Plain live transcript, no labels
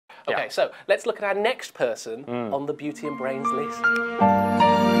Okay, so let's look at our next person on the Beauty and Brains list.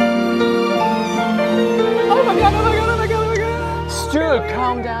 Oh my god, oh my god, oh my god, oh my god! Stuart,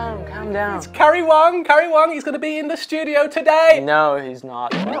 calm down, calm down. It's Karry Wang. Karry Wang, he's going to be in the studio today. No, he's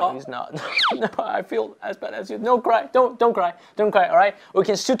not. No, he's not. No, I feel as bad as you. No, cry. Don't cry. Don't cry. All right. We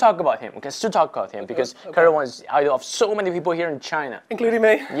can still talk about him. We can still talk about him because Karry Wang is the idol of so many people here in China, including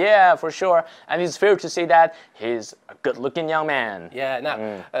me. Yeah, for sure. And it's fair to say that he's a good-looking young man. Yeah.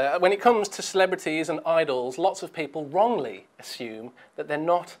 Now, when it comes to celebrities and idols, lots of people wrongly assume that they're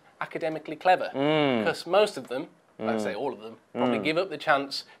not academically clever because most of them, I'd say all of them, probably give up the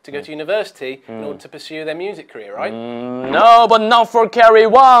chance to go to university in order to pursue their music career, right? No, but not for Karry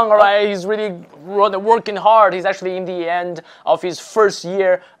Wang, all right? He's really working hard. He's actually in the end of his first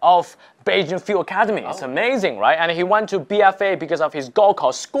year of Beijing Film Academy. It's amazing, right? And he went to BFA because of his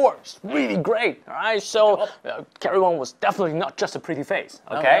Gaokao scores. Really great, all right? So Karry Wang was definitely not just a pretty face,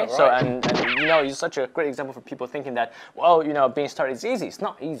 okay? No, So and you know, he's such a great example for people thinking that, well, you know, being started is easy. It's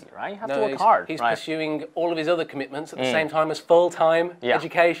not easy, right? You have to work hard. He's pursuing all of his other commitments at the same time as full-time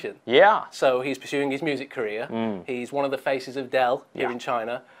education. Yeah. So he's pursuing his music career. He's one of the faces of Dell here in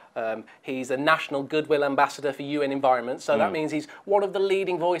China. He's a national goodwill ambassador for UN Environment, so that means he's one of the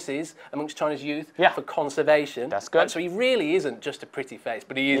leading voices amongst China's youth for conservation. That's good. So he really isn't just a pretty face,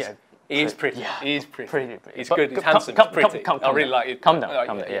 but he is. He is pretty. Yeah. He is pretty. Pretty. He's good. He's handsome. He's pretty. I really like it. Calm down.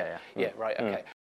 Calm down. Yeah. Yeah. Right. Okay.